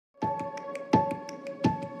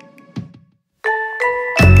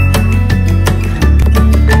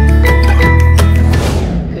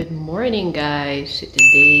morning, guys!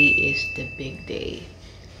 Today is the big day.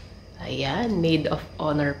 Ayan, maid of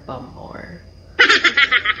honor pa more.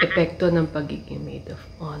 Epekto ng pagiging maid of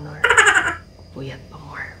honor. Puyat pa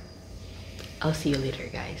more. I'll see you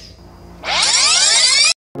later, guys.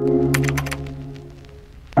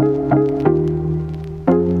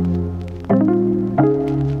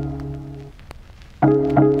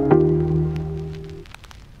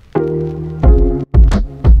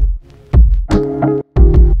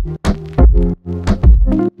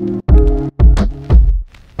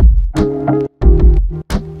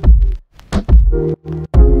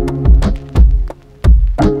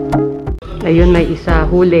 Ayun, may isa.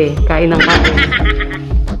 Huli. Kain ng kain.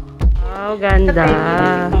 Wow, ganda.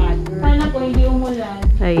 Sana po hindi umulan.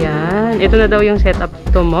 Ayan. Ito na daw yung setup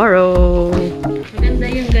tomorrow. Maganda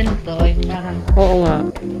yung ganito. Oo nga.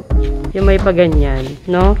 Yung may paganyan,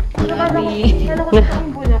 no? Grabe. Kala ko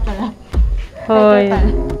yung bula pala. Hoy.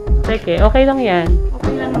 Teke, okay lang yan.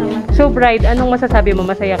 Okay lang naman. So, Bride, anong masasabi mo?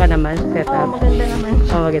 Masaya ka naman sa setup? Oo, maganda naman.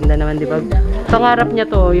 Oo, maganda naman, di ba? Pangarap niya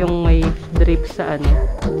to, yung may drip sa ano.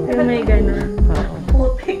 Pero may gano'n. Oo.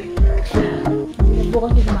 Putik.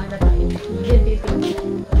 Bukas yung dumana tayo.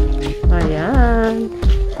 Ayan.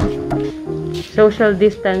 Social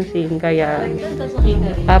distancing, kaya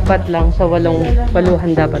apat lang sa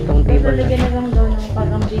waluhan dapat tong table. Lalagyan na lang daw ng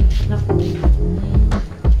parang bridge na po.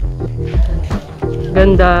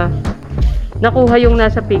 Ganda. Nakuha yung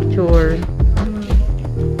nasa picture.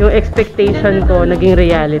 Yung expectation ko, naging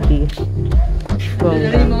reality.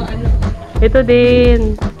 Bongga. Ito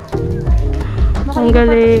din. Ang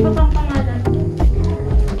galing.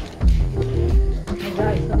 Ay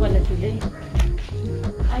guys, ito pala sila eh.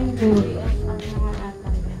 Ay, hindi.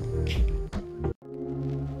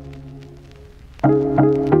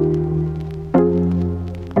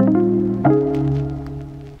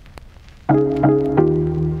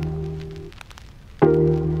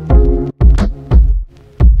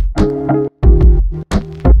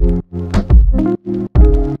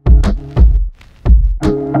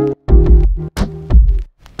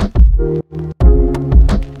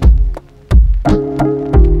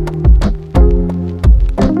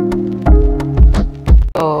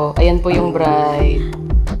 Ayan po yung bride.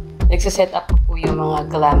 Nagsiset up po yung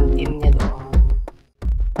mga glam team niya doon.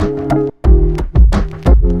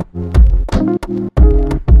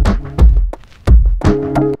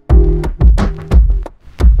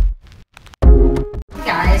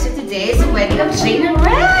 Guys, so today is the wedding of Jane and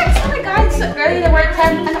Rex! Oh my god, it's so early. We're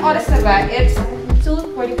 10, anong oras na ba? It's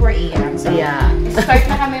 2:44 AM. So Yeah. start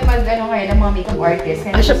na kami mag-ano ngayon ng mga makeup artist.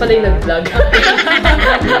 Siya pala yung nag-vlog.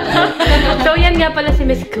 So, yan nga pala si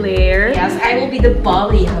Miss Claire. Yes, I will be the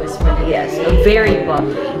Bubbly host for the Yes, very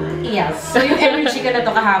bubbly. Yes. So yung energy ka na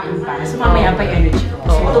to kahapon pa. So mamaya pa yung energy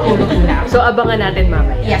ko. So tutulog muna ako. So, abangan natin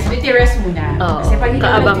mamaya. Yes, beauty rest muna. Oo. Kasi pag hindi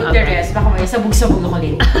ka Kaabang-abang. beauty rest, baka may sabog-sabog ako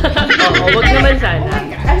din. Oo, wag naman sana.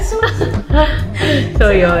 I'm so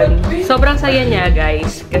So, yun. Sobrang saya niya,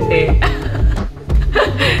 guys. Kasi,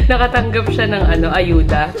 nakatanggap siya ng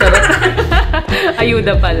ayuda. Charot.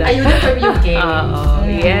 Ayuda pala. ayuda from UK. Oo,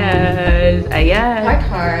 yes. Ayan.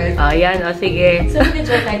 Heart. Ayan, o sige. So,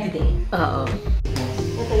 enjoy tayo today. Oo.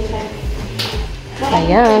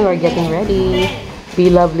 Ayan, we're getting ready. Be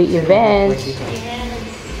lovely events.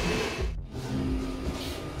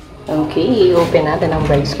 Okay, open natin ang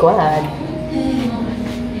bride squad.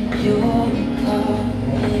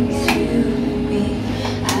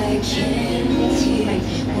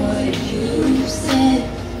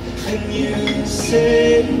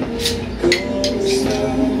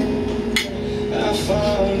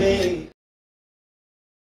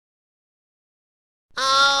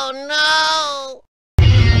 Oh no!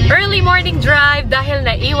 Early morning drive dahil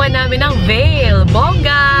naiwan namin ang veil.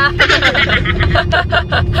 Bongga!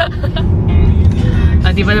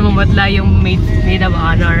 At di ba naman matla yung maid of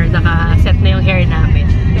honor. Naka-set na yung hair namin.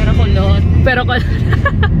 Pero kulot. Pero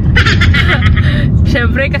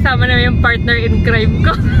syempre kasama na yung partner in crime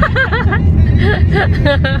ko.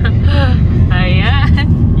 Ayan.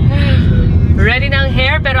 Ready na ang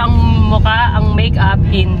hair pero ang mukha, ang makeup,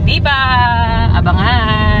 hindi pa.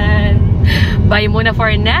 Abangan. Bye muna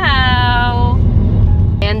for now.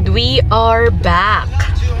 And we are back.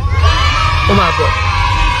 Umabot.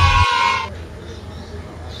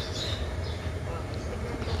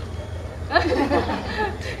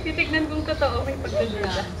 Titignan kung totoo may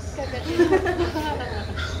pagdadala.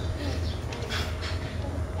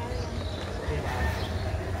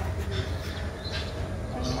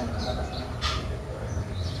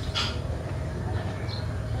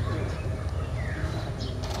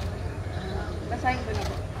 Basahin ko na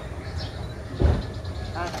po.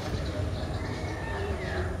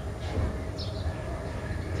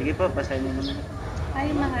 Sige po, basahin niyo naman.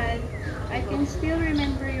 Hi, mahal. I can still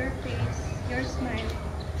remember your face, your smile,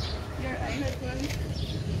 your eyes.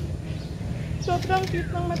 Sobrang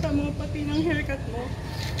cute ng mata mo, pati ng haircut mo.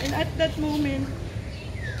 And at that moment,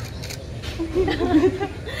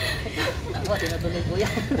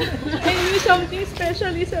 I knew something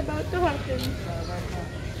special is about to happen.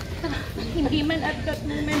 Hindi man at that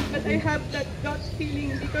moment, but I have that gut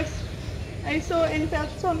feeling because I saw and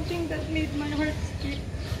felt something that made my heart skip.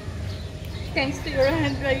 Thanks to your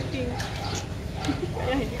handwriting.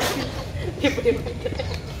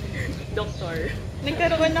 Doktor.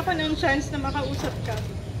 Nagkaroon ako ng chance na makausap ka.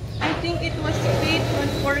 I think it was fate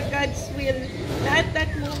or God's will na at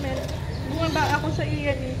that moment, bumaba ako sa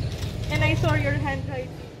iyan and I saw your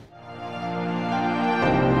handwriting.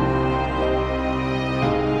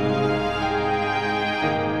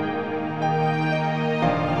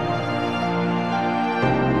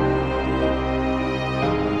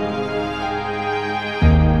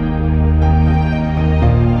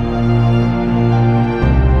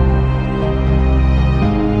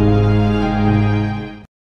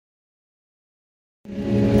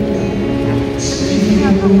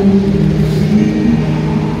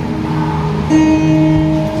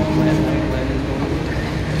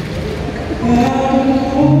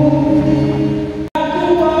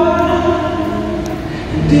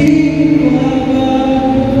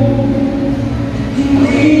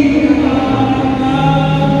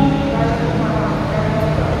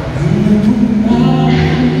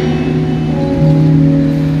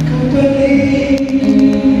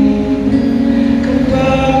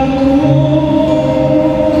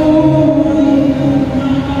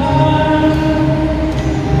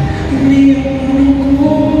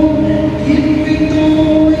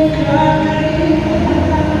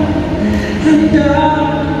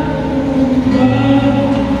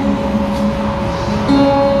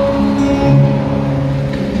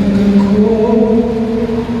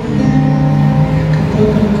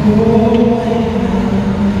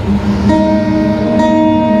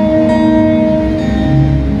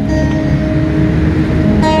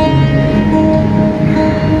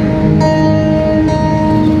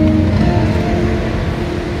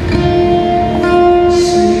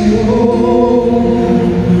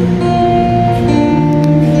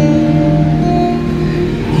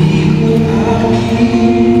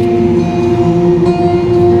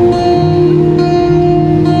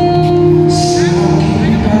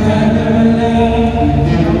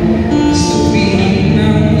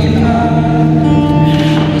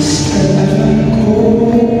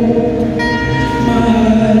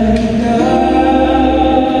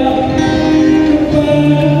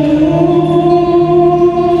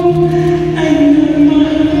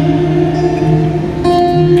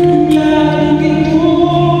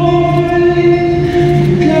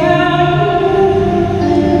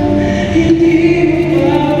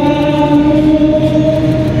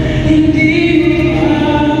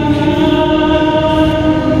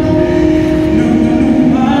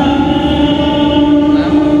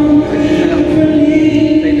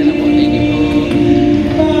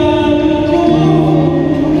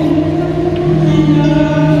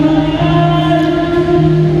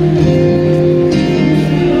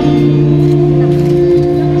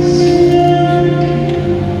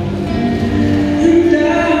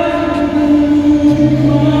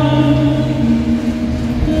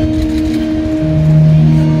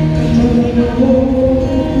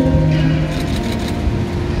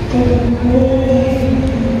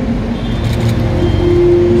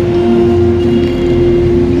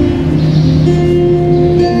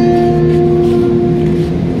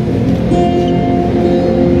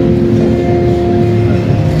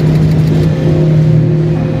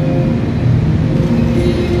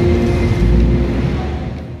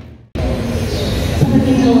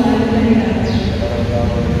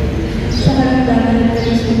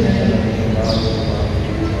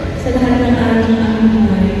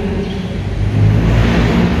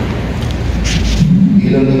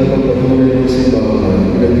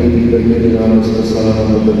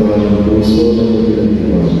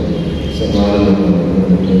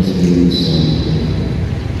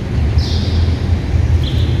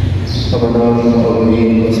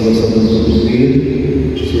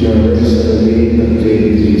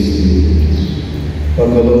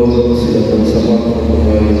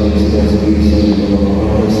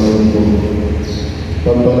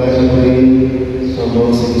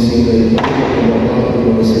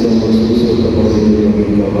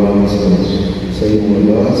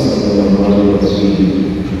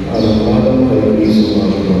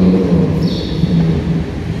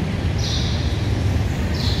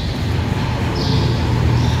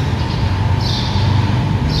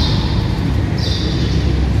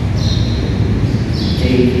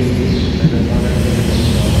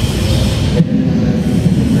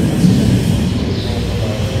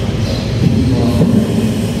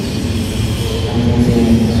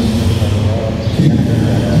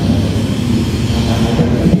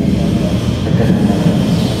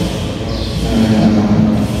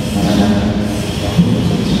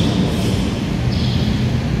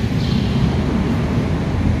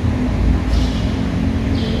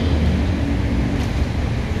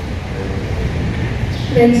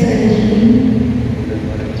 Friends are living.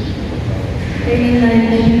 Kaya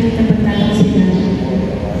ngayon ay hindi na pagtatang sila.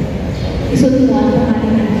 Isod mo ang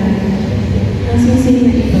pangaling agad. Ang singsing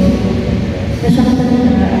na ito, nasaktan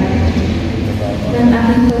na ng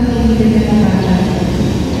aking pag-ibig na bata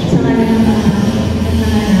sa ngalan ng Ama at ng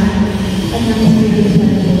Anak at ng Espiritu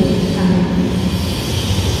Santo. Amen.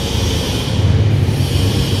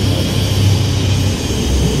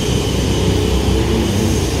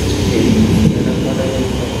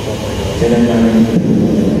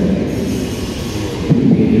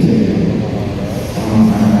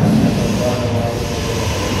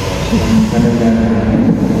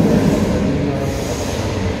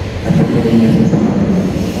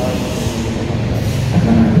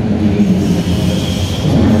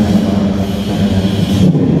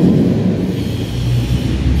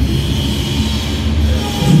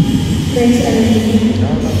 Friends, alam niyo,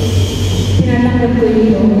 tinatanggap ko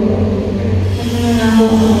ito at nangangako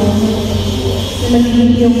ako na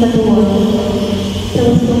magiging iyong katuwang sa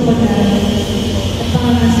wastong pag-aaral at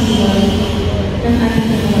pangangasiwa ng ating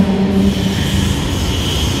katawan.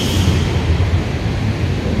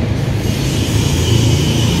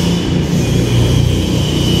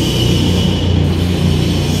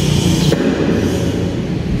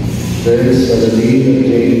 Dahil sa lalin at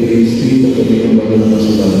kay Kristi na kami ng mga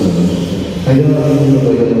nasulanan, kaya ang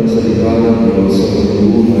nabayan ng salita ng Diyos sa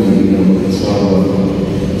pagbuhay ng mag-asawa.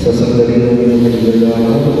 Sa sandali ng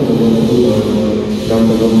pinagkailangan at pagmatulan ng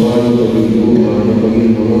tagampay ng pagbubuhan ng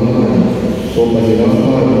pagmamahal o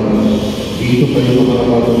kahirapan, dito kayo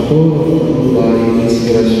makakatagpo ng pagbuhay,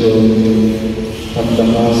 inspirasyon at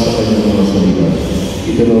lakas sa kanyang mga salita.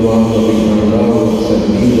 Ito naman ang kaming araw sa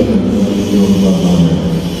ligan ng inyong pamahalan.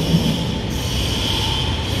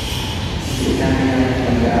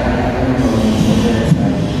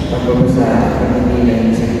 Pagbabasa at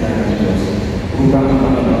pagpapilay ng salita ng Diyos upang ang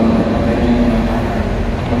Panginoon at ang kanyang mga anak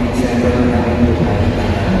ang maging sentro ng aming buhay at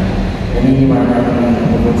tahanan. Naniniwala kami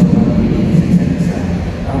na bukod sa pagpili sa isa't isa,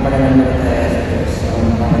 ang pananampalataya sa Diyos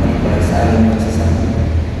ang makatibay sa aming magsasama.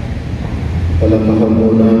 Palakpakan po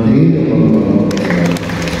natin ang mga